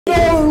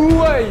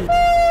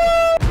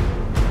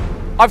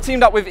I've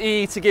teamed up with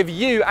EE to give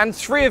you and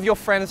 3 of your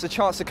friends a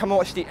chance to come and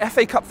watch the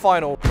FA Cup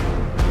final.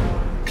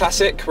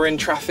 Classic, we're in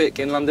traffic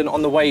in London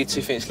on the way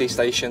to Finchley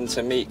Station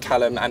to meet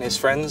Callum and his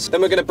friends.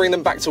 Then we're going to bring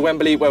them back to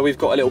Wembley where we've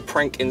got a little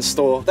prank in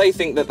store. They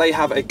think that they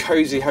have a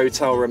cosy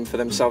hotel room for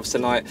themselves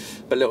tonight,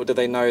 but little do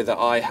they know that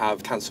I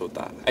have cancelled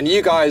that. And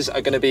you guys are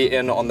going to be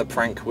in on the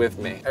prank with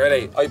me.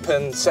 Ready?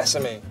 Open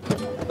sesame.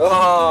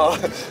 Oh,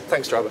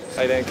 thanks, Trevor.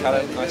 How you doing,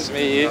 Callum? Nice to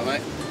meet you. Hi,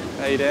 mate.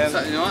 How you doing?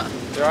 You all right?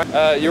 You all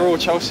right? You're all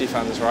Chelsea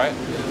fans, right?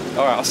 Yeah.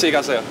 All right, I'll see you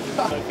guys later.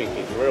 I don't think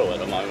it's real at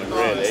the moment,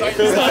 really. It's like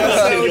your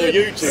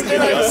YouTube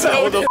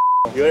video.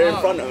 You're in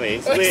front of me,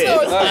 it's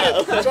weird.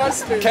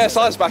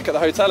 KSI's back at the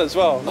hotel as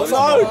well. No,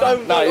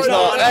 don't. No, he's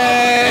not.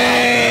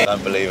 Hey! I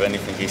don't believe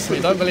anything he said.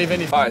 You don't believe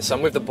anything. All right, so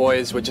I'm with the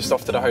boys. We're just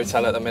off to the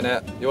hotel at the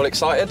minute. You all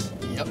excited?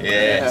 Yep.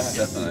 Yes,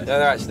 definitely.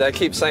 Yeah, they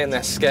keep saying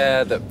they're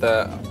scared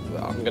that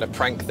I'm going to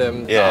prank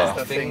them. Yeah.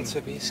 Nothing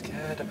to be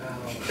scared about.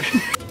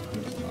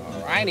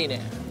 Alrighty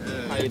then.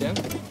 Yeah. How you doing?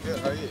 Good,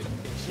 how are you?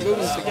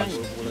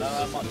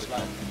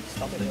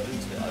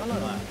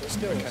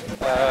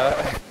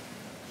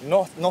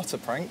 Not a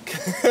prank.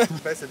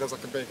 Basically, there's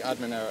like a big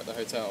admin error at the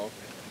hotel.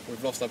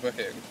 We've lost our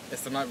booking.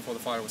 It's the night before the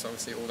final, so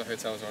obviously all the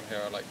hotels around here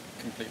are like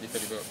completely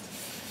fully booked.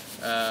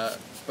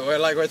 But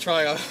we're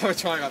trying our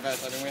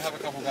best. I mean, we have a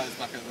couple guys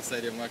back at the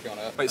stadium working on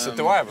it. Wait, so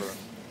do I have a room?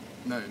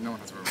 No, no one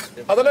has a room.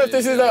 I don't know if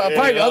this is a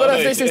prank. I don't know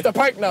if this is the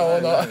prank now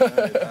or not.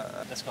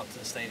 Let's go up to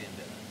the stadium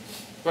bit.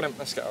 Got him.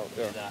 Let's get out.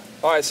 Yeah.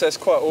 Alright, so it's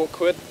quite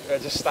awkward. We're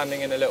just standing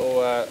in a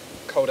little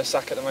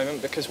cul-de-sac at the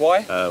moment because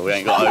why? We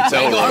ain't got a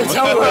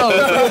hotel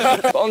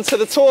room. But on to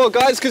the tour,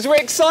 guys, because we're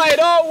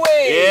excited, aren't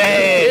we?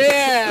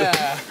 Yes!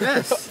 Yeah.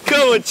 Yes!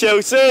 Come on,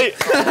 Chelsea!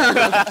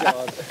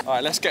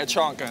 Alright, let's get a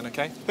chant going,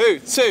 okay? Who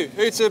to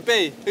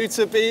be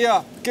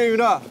ya,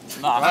 Gooner.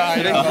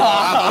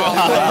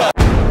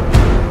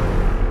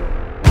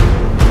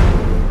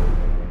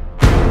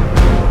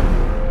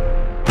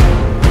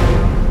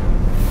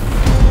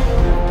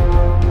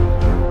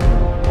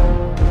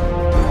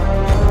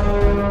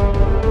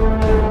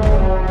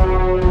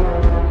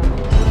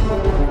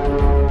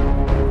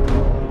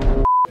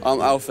 I'm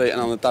Alfie and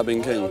I'm the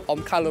dabbing king.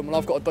 I'm Callum and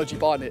I've got a dodgy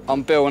barnet.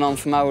 I'm Bill and I'm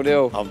from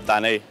Aldale. I'm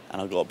Danny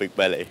and I've got a big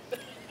belly.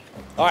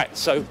 Alright,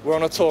 so we're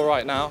on a tour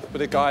right now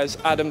with the guys.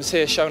 Adam's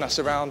here showing us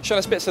around, showing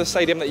us bits of the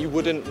stadium that you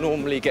wouldn't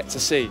normally get to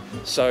see.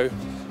 So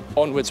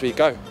onwards we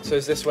go. So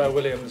is this where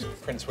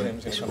Prince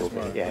William's going to come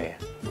tomorrow? Yeah.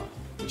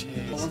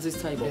 Cheers. What one's his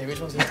table? Yeah, which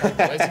one's his table?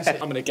 Where's he sit?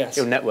 I'm going to guess.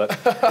 Your network.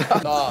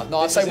 No,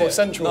 I say more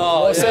central. No,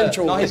 more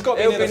central. No, he's got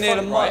to be near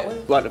the front, right?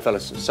 Right,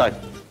 fellas, so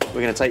we're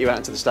going to take you out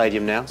into the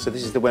stadium now. So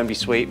this is the Wembley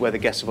suite where the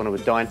guests of honour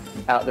would dine.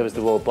 Out there is the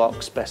Royal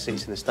Box, best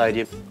seats in the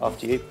stadium.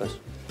 After you, that's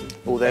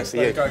all there for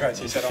you. Go,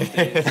 you said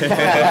after you.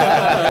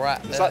 Right,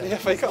 Is that the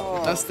FA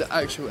Cup? that's the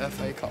actual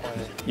FA Cup.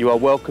 You are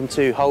welcome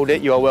to hold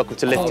it, you are welcome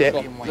to lift it.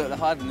 Look, they're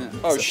hiding it.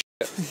 Oh, shit.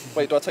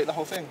 Wait, do I take the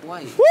whole thing?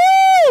 Wait.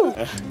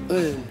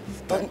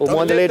 Or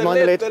mind the lid,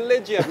 mind the lid. The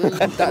lid, yeah.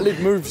 That lid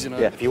moves, you know.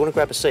 Yeah, if you want to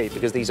grab a seat,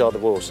 because these are the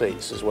royal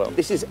seats as well.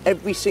 This is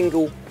every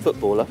single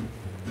footballer,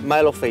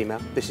 male or female,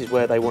 this is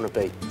where they want to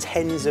be.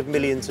 Tens of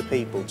millions of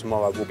people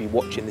tomorrow will be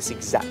watching this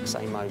exact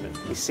same moment.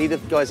 You see the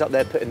guys up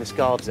there putting the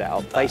scarves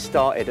out? They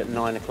started at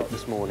 9 o'clock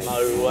this morning.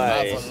 No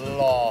way. That's a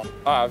lot.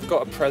 Alright, I've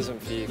got a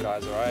present for you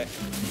guys, alright?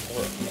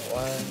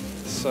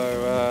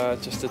 So,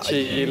 just a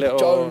cheeky little...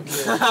 Joking.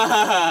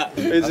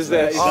 Whose is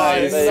this?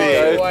 No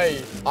There you go.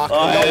 way. I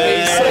cannot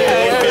be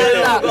seen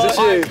wearing that. Is it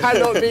you? I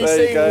cannot be There you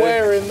seen go.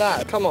 wearing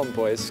that. Come on,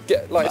 boys.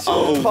 Get, like,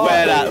 Oh, party.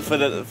 wear that for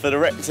the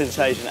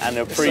representation and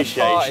the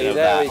appreciation party, of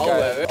there that. we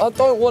go. I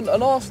don't want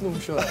an Arsenal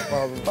shirt,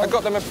 brother. I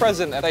got them a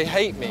present and they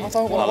hate me. I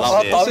don't want.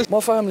 I love this.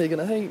 My family are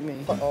gonna hate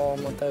me. Oh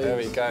my days. There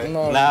we go.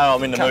 No. Now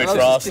I'm in the mood for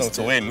Callum, Arsenal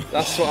to win.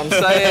 That's what I'm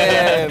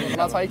saying. Can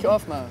I take it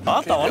off now?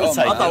 I don't want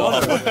to take it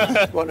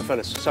off. Right,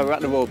 fellas, so we're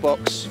at the Royal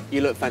Box.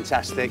 You look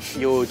fantastic.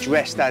 You're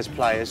dressed as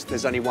players.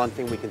 There's only one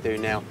thing we can do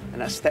now, and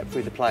that's step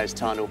through the players'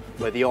 tunnel,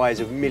 where the eyes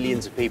of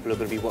millions of people are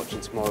going to be watching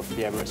tomorrow for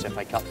the Emirates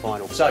FA Cup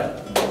final. So,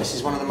 this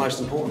is one of the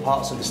most important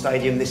parts of the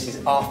stadium. This is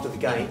after the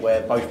game,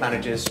 where both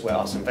managers, where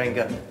Arsene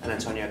Wenger and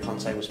Antonio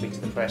Conte will speak to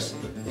the press.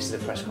 This is the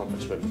press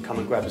conference room. Come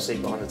and grab a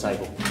seat behind the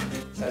table.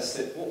 That's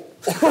it.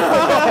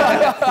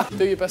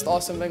 Do your best,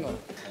 Arsene Wenger.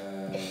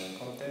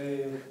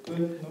 Oui,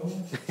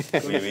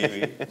 oui,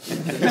 oui.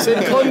 You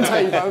said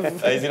Conte, bruv.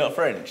 Is he not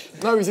French?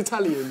 No, he's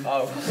Italian.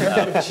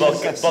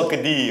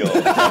 Bocadillo.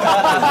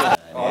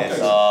 Yes,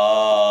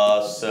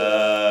 Arsenal.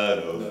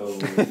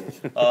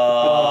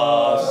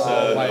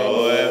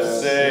 Arsenal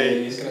FC.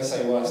 He's going to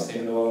say worst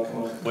team in the world,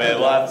 come on. We're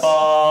by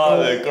far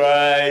the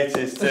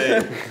greatest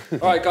team.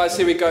 All right, guys,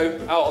 here we go.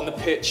 Out on the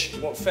pitch. I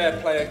want fair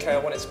play, okay? I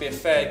want it to be a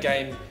fair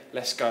game.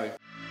 Let's go.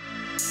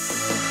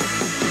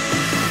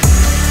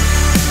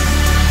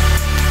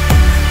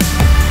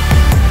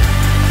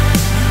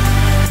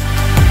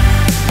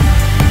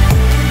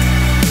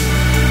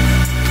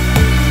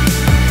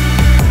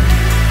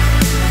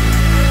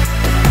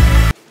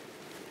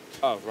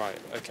 Oh, right,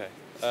 okay.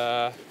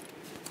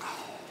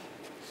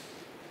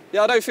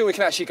 Yeah, I don't think we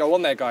can actually go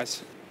on there,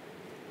 guys.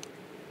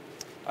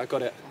 I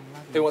got it.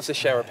 Who wants to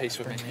share a piece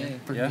with me?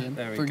 Yeah,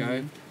 there we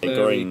go.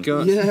 Green.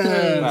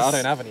 Yes. Well, I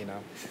don't have any now.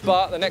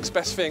 But the next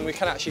best thing, we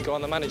can actually go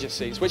on the manager's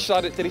seats. Which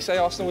side did he say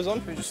Arsenal was on?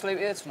 Should we just sleep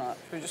here tonight?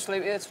 Should we just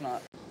sleep here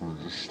tonight?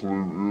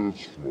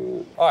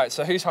 All right,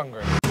 so who's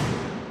hungry?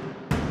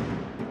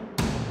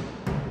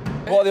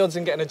 What are the odds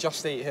in getting a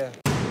Just Eat here?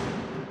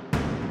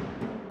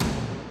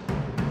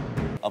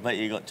 I bet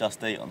you got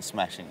Just Eat on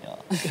Smashing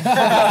Yacht.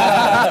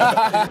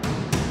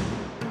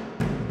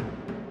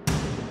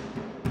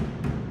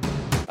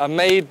 I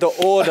made the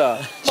order.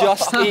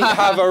 Just Eat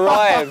have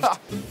arrived.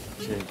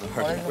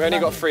 We only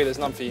got 3, there's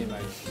none for you,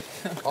 mate.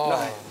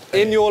 Oh.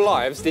 In your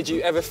lives, did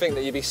you ever think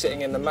that you'd be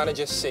sitting in the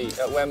manager's seat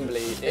at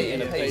Wembley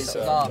eating a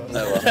pizza?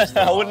 No,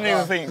 I wouldn't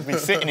even think we'd be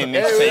sitting in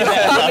this seat.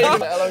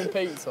 Let alone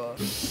pizza.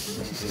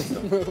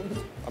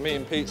 I'm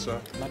eating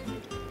pizza.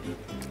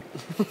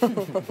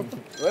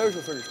 Where was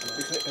your food?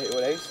 You can eat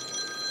all these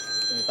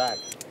in your bag.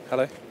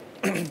 Hello?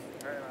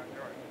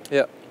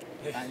 Yeah.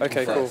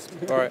 Okay, cool.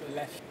 All right.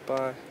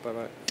 Bye.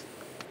 Bye-bye.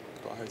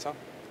 Got a hotel.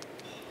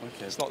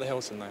 Okay. It's not the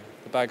Hilton, though.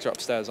 The bags are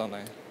upstairs, aren't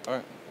they? All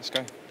right, let's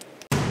go.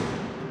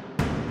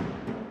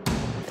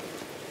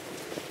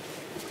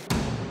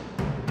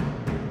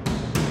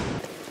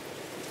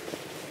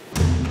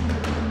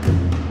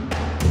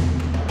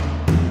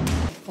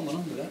 Come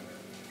on with that.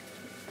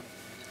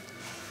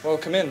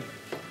 Welcome in.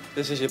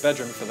 This is your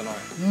bedroom for the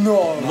night.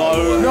 No.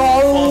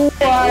 No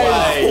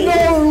way.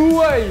 No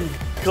way.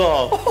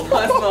 God.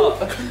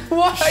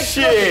 What?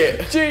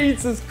 Shit.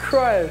 Jesus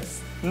Christ.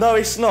 No,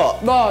 it's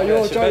not. No,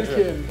 you're It's your joking.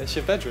 bedroom. It's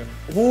your bedroom.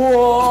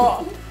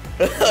 What?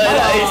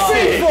 That is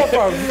sick. FIFA,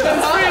 bro.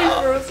 That's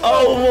FIFA as well.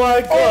 Oh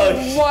my gosh.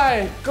 Oh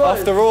my God.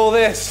 After all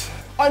this,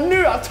 I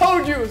knew it. I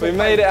told you it was a we pain.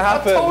 made it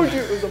happen. I told you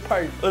it was a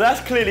pain. Well,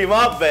 that's clearly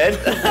my bed.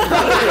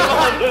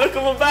 Look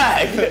at my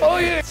bag. Oh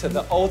yeah. to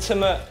the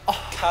ultimate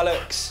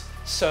Callux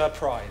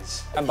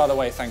surprise. And by the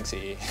way, thanks,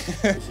 E.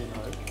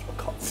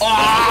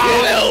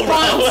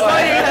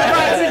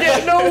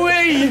 No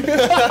way.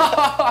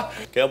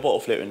 Get a bottle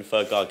flip in the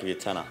third guy, I'll give you a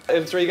tenner.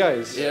 In 3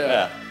 goes?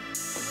 Yeah.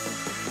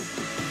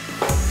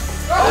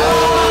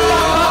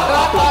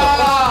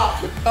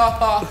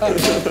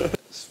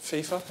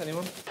 FIFA,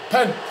 anyone?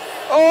 Pen.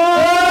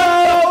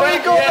 Oh, we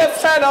got the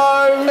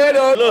tenno!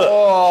 Look,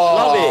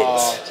 love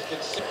it.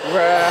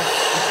 Rare.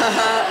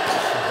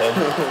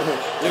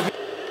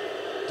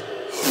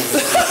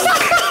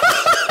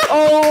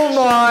 Oh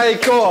my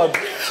God!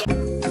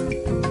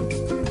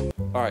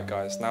 All right,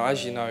 guys, now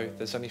as you know,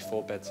 there's only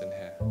 4 beds in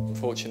here.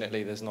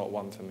 Unfortunately, there's not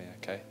one for me,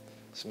 okay?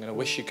 So I'm gonna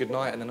wish you good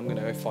night and then I'm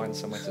gonna go find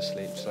somewhere to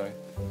sleep, so.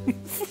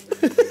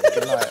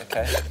 Good night,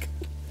 okay?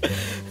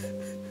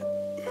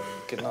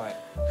 Good night.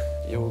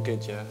 You're all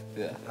good, yeah?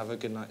 Yeah. Have a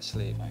good night's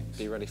sleep. Thanks.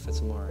 Be ready for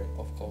tomorrow.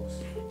 Of course.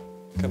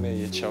 Come here,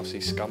 you Chelsea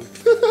scum. Do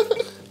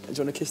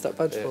you want to kiss that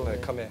badge Yeah, for no, me?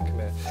 come here, come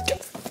here.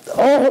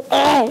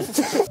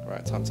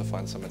 Right, time to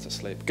find somewhere to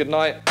sleep. Good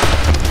night.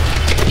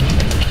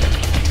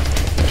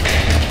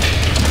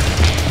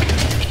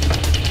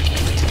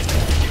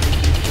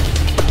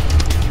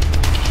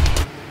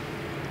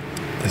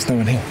 There's no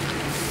one here.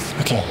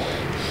 Okay,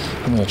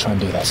 I'm gonna try and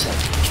do that.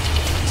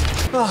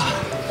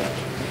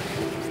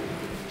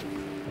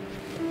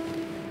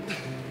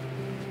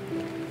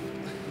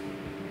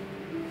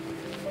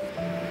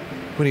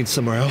 We need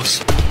somewhere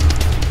else.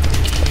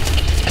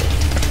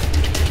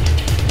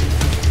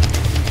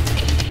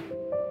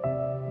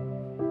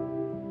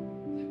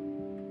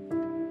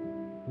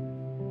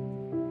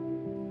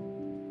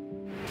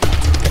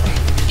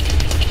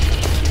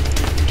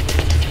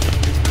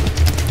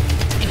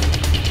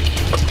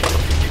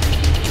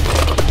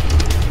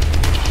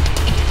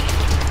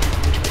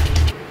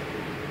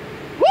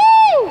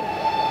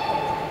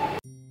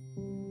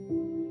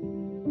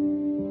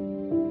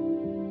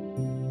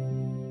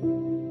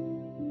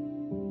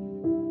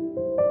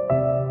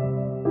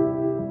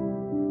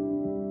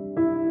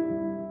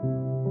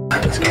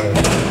 Let's go.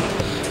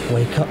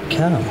 Wake up,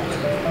 Cal.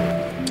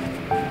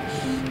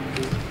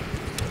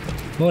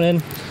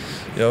 Morning.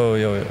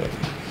 Yo.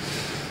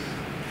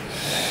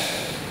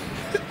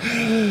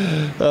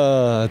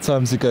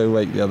 Time to go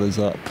wake the others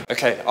up.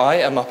 Okay, I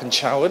am up and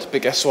showered,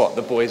 but guess what?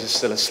 The boys are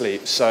still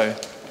asleep, so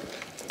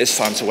it's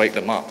time to wake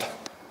them up.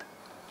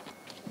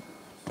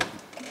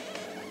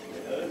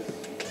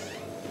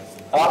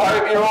 I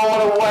hope you're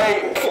all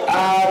awake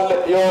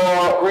and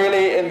you're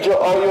really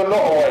oh, you're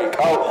not awake.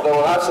 Oh,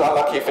 well, that's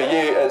unlucky for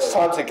you. It's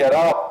time to get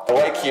up.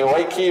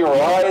 Wakey,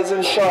 rise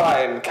and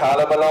shine.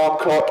 Callum alarm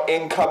clock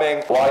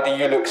incoming. Why do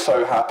you look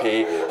so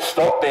happy?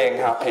 Stop being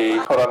happy.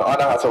 Hold on, I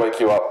know how to wake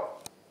you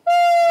up.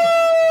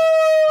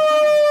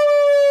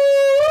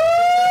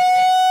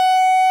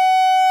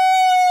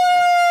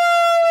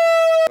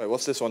 Wait,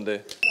 what's this one do?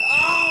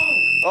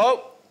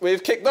 Oh,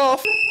 we've kicked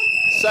off.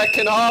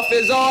 Second half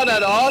is on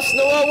and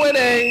Arsenal are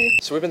winning.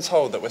 So we've been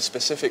told that we're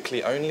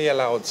specifically only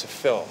allowed to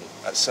film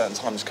at certain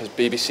times because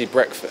BBC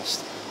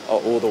Breakfast are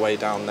all the way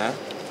down there.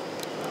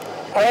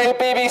 Hey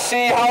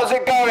BBC, how's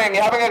it going?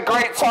 You having a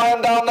great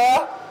time down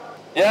there?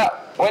 Yeah,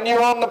 When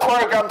you're on the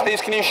programme, please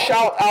can you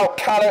shout out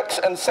Callux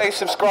and say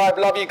subscribe.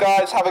 Love you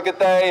guys, have a good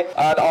day.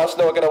 And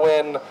Arsenal are going to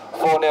win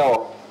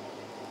 4-0.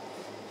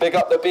 Big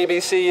up the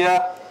BBC,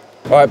 yeah?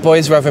 Alright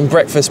boys, we're having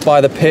breakfast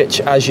by the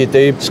pitch as you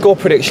do. Score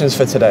predictions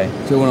for today.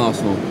 2-1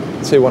 Arsenal.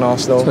 2-1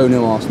 Arsenal.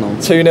 2-0 Arsenal.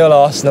 2-0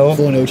 Arsenal.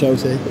 4-0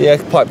 Chelsea. Yeah,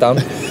 pipe down.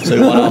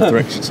 2-1 after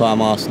extra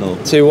time Arsenal.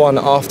 2-1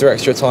 after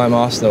extra time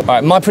Arsenal.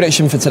 Alright, my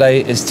prediction for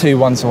today is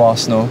 2-1 to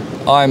Arsenal.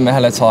 I'm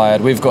hella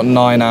tired. We've got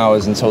 9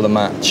 hours until the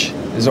match.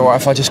 Is it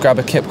alright if I just grab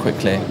a kip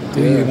quickly?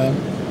 Do you, man?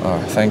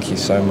 Alright, thank you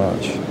so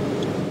much.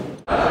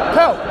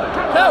 Help!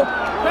 Help!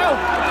 Help!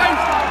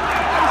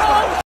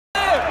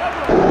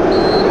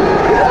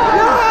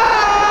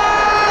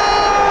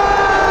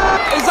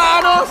 Is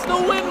that an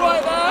Arsenal win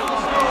right there?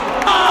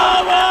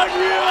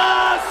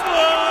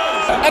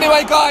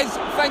 Anyway guys,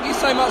 thank you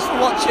so much for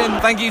watching.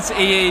 Thank you to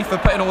EE for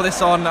putting all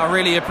this on. I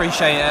really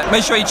appreciate it.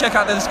 Make sure you check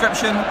out the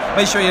description.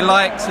 Make sure you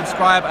like,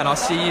 subscribe, and I'll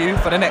see you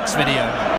for the next video.